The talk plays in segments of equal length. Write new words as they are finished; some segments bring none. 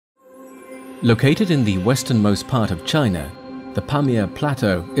Located in the westernmost part of China, the Pamir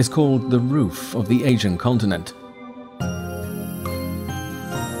Plateau is called the roof of the Asian continent.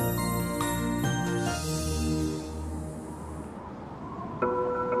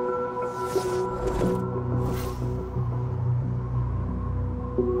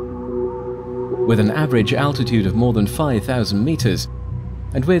 With an average altitude of more than 5,000 meters,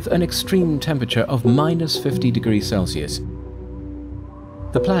 and with an extreme temperature of -50 degrees Celsius,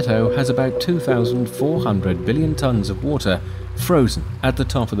 the plateau has about 2,400 billion tons of water frozen at the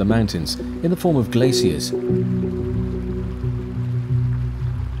top of the mountains in the form of glaciers.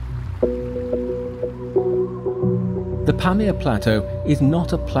 The Pamir Plateau is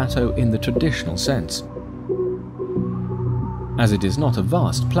not a plateau in the traditional sense, as it is not a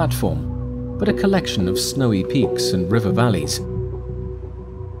vast platform, but a collection of snowy peaks and river valleys.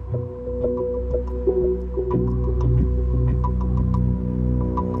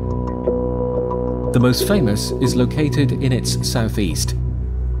 The most famous is located in its southeast.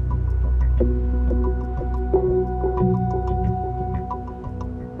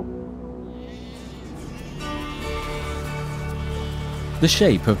 The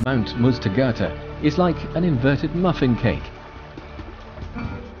shape of Mount Muztagata is like an inverted muffin cake.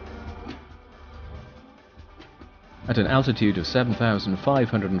 At an altitude of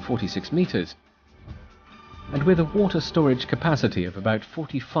 7,546 meters, and with a water storage capacity of about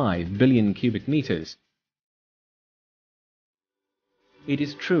 45 billion cubic meters, it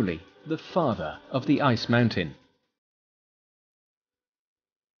is truly the father of the ice mountain.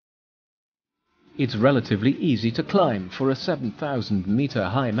 It's relatively easy to climb for a 7,000-meter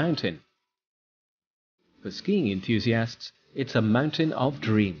high mountain. For skiing enthusiasts, it's a mountain of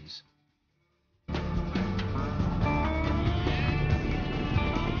dreams.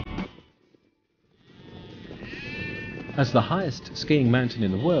 As the highest skiing mountain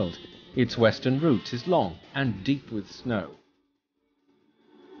in the world, its western route is long and deep with snow.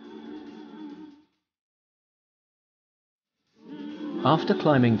 After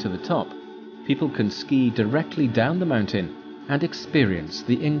climbing to the top, people can ski directly down the mountain and experience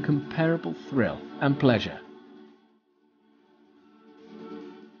the incomparable thrill and pleasure